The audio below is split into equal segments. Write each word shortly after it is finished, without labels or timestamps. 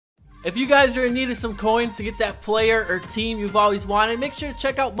If you guys are in need of some coins to get that player or team you've always wanted, make sure to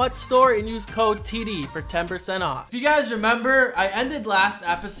check out Mutt Store and use code TD for 10% off. If you guys remember, I ended last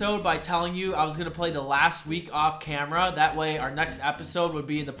episode by telling you I was going to play the last week off camera. That way our next episode would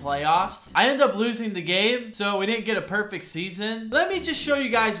be in the playoffs. I ended up losing the game, so we didn't get a perfect season. Let me just show you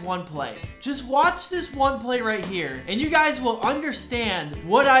guys one play. Just watch this one play right here, and you guys will understand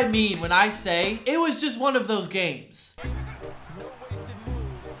what I mean when I say it was just one of those games.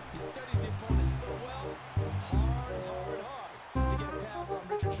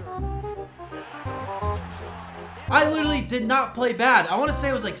 I literally did not play bad. I want to say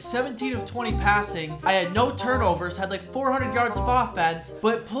it was like 17 of 20 passing. I had no turnovers, had like 400 yards of offense,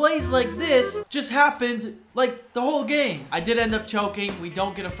 but plays like this just happened like the whole game. I did end up choking. We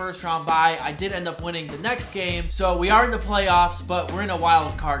don't get a first round bye. I did end up winning the next game. So we are in the playoffs, but we're in a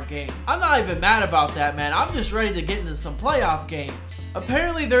wild card game. I'm not even mad about that, man. I'm just ready to get into some playoff games.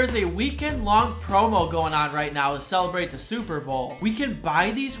 Apparently there's a weekend-long promo going on right now to celebrate the Super Bowl. We can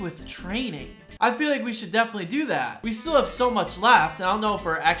buy these with training. I feel like we should definitely do that. We still have so much left, and I don't know if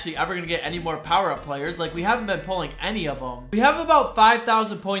we're actually ever going to get any more power-up players. Like, we haven't been pulling any of them. We have about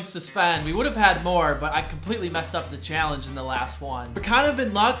 5,000 points to spend. We would have had more, but I completely messed up the challenge in the last one. We're kind of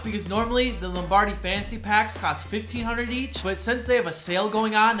in luck because normally the Lombardi Fantasy Packs cost $1,500 each, but since they have a sale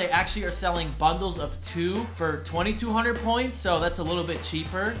going on, they actually are selling bundles of 2 for 2,200 points, so that's a little bit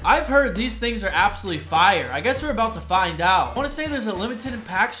cheaper. I've heard these things are absolutely fire. I guess we're about to find out. I want to say there's a limited in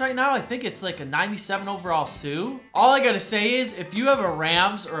packs right now. I think it's like a 97 overall Sue. All I gotta say is if you have a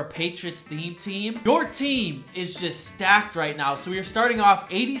Rams or a Patriots theme team, your team is just stacked right now. So we are starting off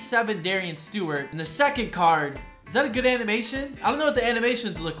 87 Darian Stewart, and the second card, is that a good animation? I don't know what the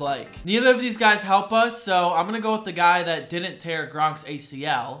animations look like. Neither of these guys help us, so I'm gonna go with the guy that didn't tear Gronk's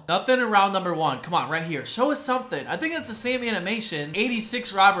ACL. Nothing in round number 1. Come on, right here. Show us something. I think it's the same animation.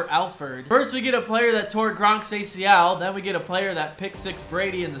 86 Robert Alford. First, we get a player that tore Gronk's ACL. Then we get a player that picked 6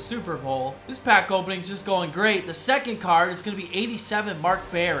 Brady in the Super Bowl. This pack opening's just going great. The second card is gonna be 87 Mark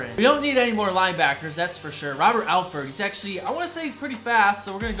Barron. We don't need any more linebackers, that's for sure. Robert Alford, he's actually, I wanna say he's pretty fast,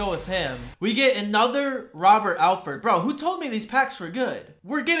 so we're gonna go with him. We get another Robert Alford. Bro, who told me these packs were good?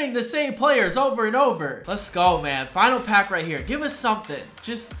 We're getting the same players over and over. Let's go, man. Final pack right here. Give us something.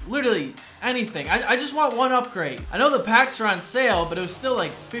 Just literally anything. I just want one upgrade. I know the packs are on sale, but it was still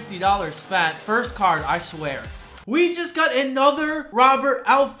like $50 spent. First card, I swear. We just got another Robert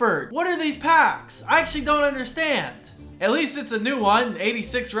Alford. What are these packs? I actually don't understand. At least it's a new one,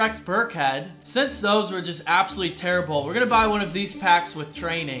 86 Rex Burkhead. Since those were just absolutely terrible, we're gonna buy one of these packs with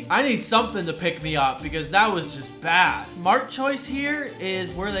training. I need something to pick me up because that was just bad. Smart choice here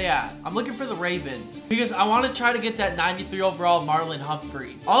is where they at. I'm looking for the Ravens because I want to try to get that 93 overall Marlon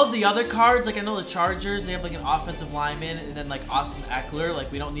Humphrey. All of the other cards, like I know the Chargers, they have like an offensive lineman, and then like Austin Eckler,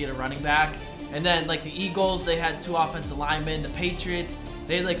 like we don't need a running back. And then like the Eagles, they had 2 offensive linemen. The Patriots,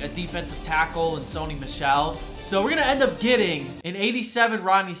 they had like a defensive tackle and Sony Michel. So we're gonna end up getting an 87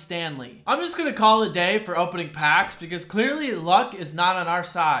 Ronnie Stanley. I'm just gonna call it a day for opening packs because clearly luck is not on our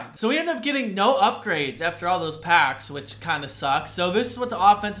side. So we end up getting no upgrades after all those packs, which kind of sucks. So this is what the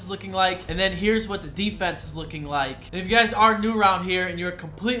offense is looking like, and then here's what the defense is looking like. And if you guys are new around here and you're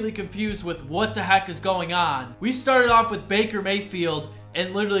completely confused with what the heck is going on, we started off with Baker Mayfield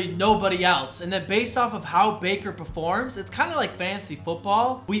and literally nobody else. And then based off of how Baker performs, it's kind of like fantasy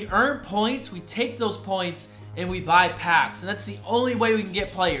football. We earn points, we take those points, and we buy packs, and that's the only way we can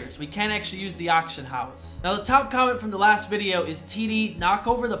get players. We can't actually use the auction house. Now the top comment from the last video is TD knock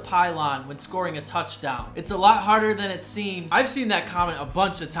over the pylon when scoring a touchdown. It's a lot harder than it seems. I've seen that comment a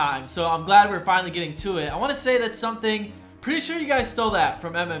bunch of times, so I'm glad we're finally getting to it. I want to say that's something, pretty sure you guys stole that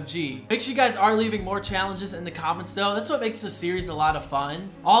from MMG. Make sure you guys are leaving more challenges in the comments though. That's what makes the series a lot of fun.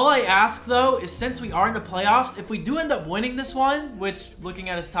 All I ask though is since we are in the playoffs, if we do end up winning this one, which looking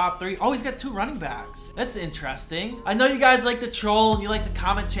at his top 3, oh, he's got 2 running backs. That's interesting. I know you guys like to troll and you like to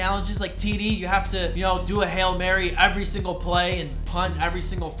comment challenges like TD. You have to, you know, do a Hail Mary every single play and punt every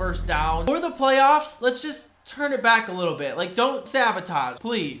single first down. For the playoffs, let's just turn it back a little bit. Like, don't sabotage,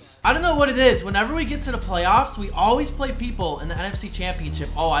 please. I don't know what it is. Whenever we get to the playoffs, we always play people in the NFC Championship.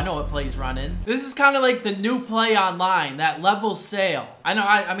 Oh, I know what play he's running. This is kind of like the new play online, that level sale. I know,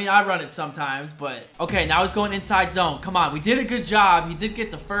 I mean, I run it sometimes, but okay, now he's going inside zone. Come on, we did a good job. He did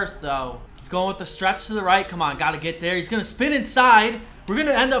get the first, though. He's going with the stretch to the right. Come on, gotta get there. He's gonna spin inside. We're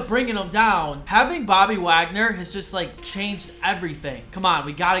gonna end up bringing him down. Having Bobby Wagner has just like changed everything. Come on,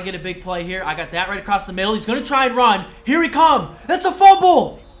 we gotta get a big play here. I got that right across the middle. He's gonna try and run. Here he come. That's a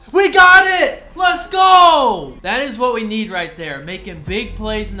fumble. We got it. Let's go. That is what we need right there. Making big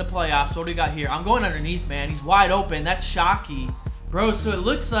plays in the playoffs. What do we got here? I'm going underneath, man. He's wide open. That's Shockey. Bro, so it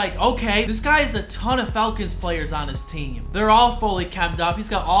looks like, okay, this guy has a ton of Falcons players on his team. They're all fully chemmed up. He's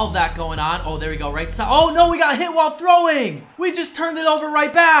got all of that going on. Oh, there we go, right side. Oh, no, we got hit while throwing. We just turned it over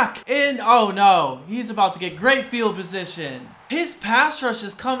right back. And, oh, no, he's about to get great field position. His pass rush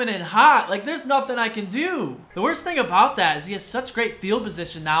is coming in hot. Like, there's nothing I can do. The worst thing about that is he has such great field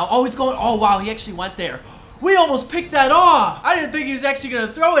position now. Oh, he's going, oh, wow, he actually went there. We almost picked that off. I didn't think he was actually going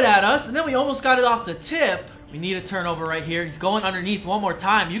to throw it at us, and then we almost got it off the tip. We need a turnover right here. He's going underneath one more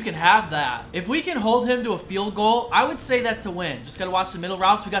time. You can have that. If we can hold him to a field goal, I would say that's a win. Just got to watch the middle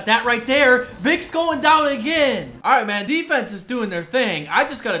routes. We got that right there. Vic's going down again. All right, man. Defense is doing their thing. I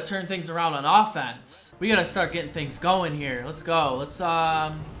just got to turn things around on offense. We got to start getting things going here. Let's go. Let's,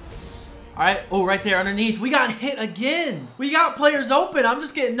 all right. Oh, right there underneath. We got hit again. We got players open. I'm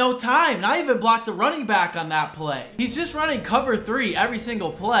just getting no time. And I even blocked the running back on that play. He's just running cover 3 every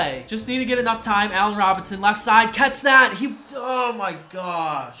single play. Just need to get enough time. Allen Robinson, left side. Catch that. Oh my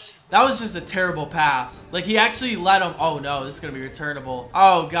gosh. That was just a terrible pass. Like, he actually let him. Oh no, this is going to be returnable.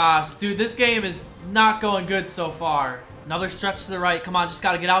 Oh gosh. Dude, this game is not going good so far. Another stretch to the right. Come on, just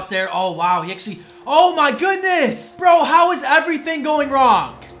got to get out there. Oh wow, he actually. Oh my goodness. Bro, how is everything going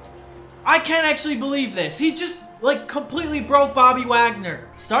wrong? I can't actually believe this. He just, like, completely broke Bobby Wagner.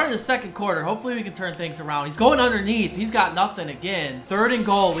 Started the second quarter. Hopefully we can turn things around. He's going underneath. He's got nothing again. 3rd and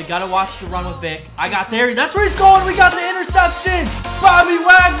goal. We got to watch the run with Vic. I got there. That's where he's going. We got the interception. Bobby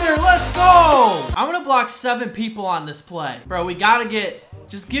Wagner. Let's go. I'm going to block 7 people on this play. Bro, we got to get...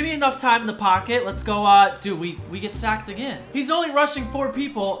 Just give me enough time in the pocket. Let's go. Dude, we get sacked again. He's only rushing 4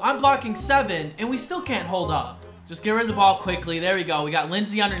 people. I'm blocking 7, and we still can't hold up. Just get rid of the ball quickly. There we go. We got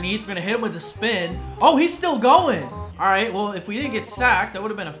Lindsey underneath. We're going to hit him with the spin. Oh, he's still going. All right. Well, if we didn't get sacked, that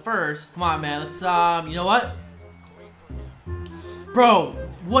would have been a first. Come on, man. Let's, you know what? Bro,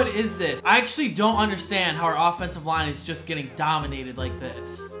 what is this? I actually don't understand how our offensive line is just getting dominated like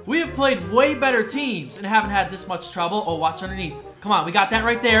this. We have played way better teams and haven't had this much trouble. Oh, watch underneath. Come on, we got that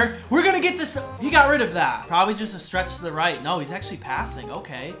right there. We're going to get this. He got rid of that. Probably just a stretch to the right. No, he's actually passing.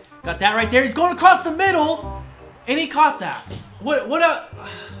 Okay. Got that right there. He's going across the middle. And he caught that. What a... All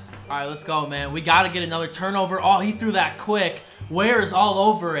right, let's go, man. We got to get another turnover. Oh, he threw that quick. Ware is all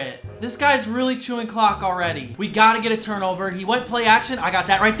over it. This guy's really chewing clock already. We got to get a turnover. He went play action. I got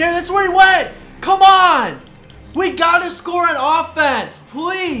that right there. That's where he went. Come on. We got to score on offense.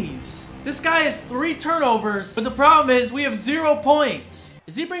 Please. This guy has 3 turnovers. But the problem is we have 0 points.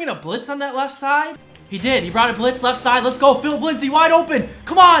 Is he bringing a blitz on that left side? He did. He brought a blitz left side. Let's go. Philip Lindsay wide open.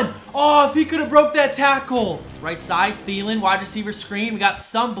 Come on. Oh, if he could have broke that tackle. Right side, Thielen, wide receiver screen. We got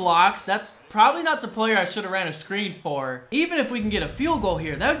some blocks. That's probably not the player I should have ran a screen for. Even if we can get a field goal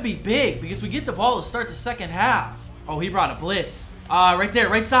here, that would be big because we get the ball to start the second half. Oh, he brought a blitz. Right there,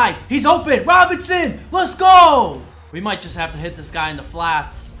 right side. He's open. Robinson, let's go. We might just have to hit this guy in the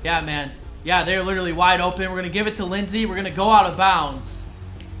flats. Yeah, man. Yeah, they're literally wide open. We're going to give it to Lindsay. We're going to go out of bounds.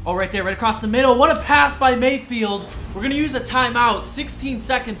 Oh, right there, right across the middle. What a pass by Mayfield. We're going to use a timeout. 16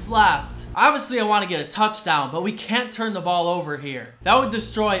 seconds left. Obviously, I want to get a touchdown, but we can't turn the ball over here. That would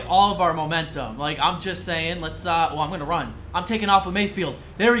destroy all of our momentum. Like, I'm just saying, let's, well, I'm going to run. I'm taking off of Mayfield.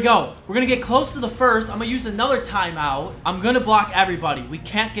 There we go. We're going to get close to the first. I'm going to use another timeout. I'm going to block everybody. We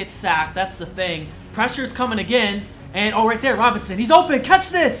can't get sacked. That's the thing. Pressure's coming again. And, oh, right there, Robinson. He's open.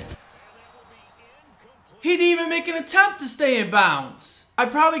 Catch this. He didn't even make an attempt to stay in bounds. I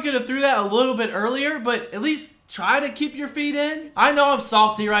probably could have threw that a little bit earlier, but at least try to keep your feet in. I know I'm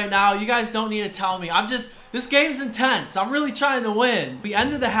salty right now. You guys don't need to tell me. This game's intense. I'm really trying to win. We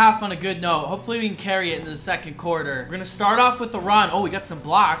ended the half on a good note. Hopefully we can carry it into the second quarter. We're going to start off with the run. Oh, we got some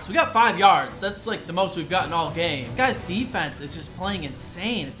blocks. We got 5 yards. That's like the most we've gotten all game. This guy's defense is just playing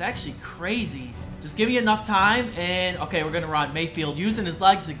insane. It's actually crazy. Just give me enough time, and okay, we're going to run. Mayfield using his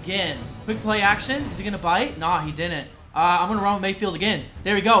legs again. Quick play action. Is he going to bite? Nah, he didn't. I'm going to run with Mayfield again.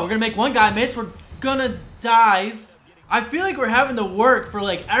 There we go. We're going to make one guy miss. We're going to dive. I feel like we're having to work for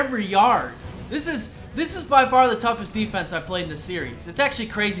like every yard. This is by far the toughest defense I've played in this series. It's actually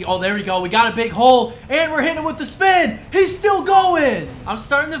crazy. Oh, there we go. We got a big hole, and we're hitting him with the spin. He's still going. I'm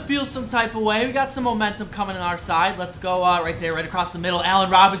starting to feel some type of way. We got some momentum coming on our side. Let's go right there, right across the middle. Allen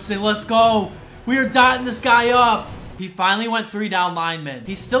Robinson, let's go. We are dotting this guy up. He finally went 3 down linemen.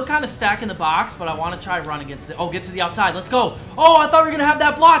 He's still kind of stacking the box, but I want to try run against it. Oh, get to the outside. Let's go. Oh, I thought we were going to have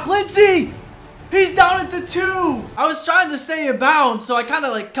that block. Lindsay! He's down at the 2. I was trying to stay in bounds, so I kind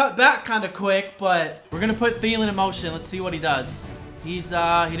of like cut back kind of quick, but we're going to put Thielen in motion. Let's see what he does. He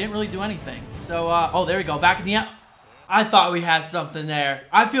didn't really do anything. So, oh, there we go. Back in the... I thought we had something there.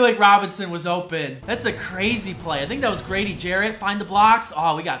 I feel like Robinson was open. That's a crazy play. I think that was Grady Jarrett. Find the blocks.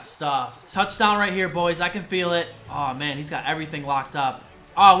 Oh, we got stuffed. Touchdown right here, boys. I can feel it. Oh, man, he's got everything locked up.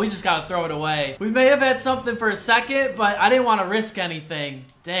 Oh, we just got to throw it away. We may have had something for a second, but I didn't want to risk anything.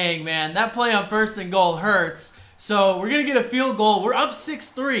 Dang, man. That play on 1st and goal hurts. So we're going to get a field goal. We're up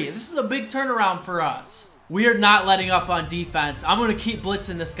 6-3. This is a big turnaround for us. We are not letting up on defense. I'm going to keep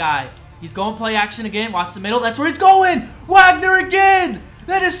blitzing this guy. He's going play action again. Watch the middle. That's where he's going. Wagner again.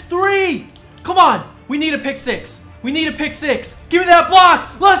 That is 3. Come on. We need a pick 6. We need a pick 6. Give me that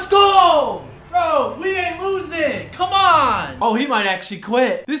block. Let's go. Bro, we ain't losing. Come on. Oh, he might actually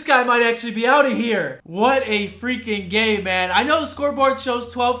quit. This guy might actually be out of here. What a freaking game, man. I know the scoreboard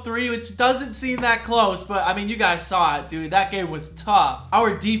shows 12-3, which doesn't seem that close, but I mean, you guys saw it, dude. That game was tough.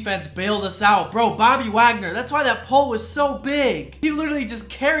 Our defense bailed us out. Bro, Bobby Wagner, that's why that pull was so big. He literally just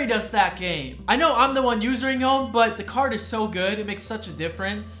carried us that game. I know I'm the one using him, but the card is so good. It makes such a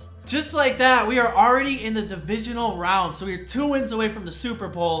difference. Just like that, we are already in the divisional round, so we are 2 wins away from the Super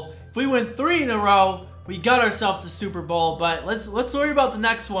Bowl. If we win 3 in a row, we got ourselves the Super Bowl, but let's worry about the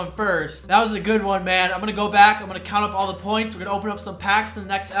next one first. That was a good one, man. I'm going to go back. I'm going to count up all the points. We're going to open up some packs in the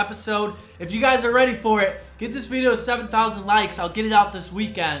next episode. If you guys are ready for it, get this video to 7,000 likes. I'll get it out this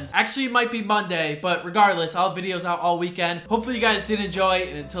weekend. Actually, it might be Monday, but regardless, I'll have videos out all weekend. Hopefully, you guys did enjoy,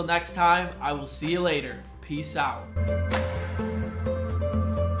 and until next time, I will see you later. Peace out.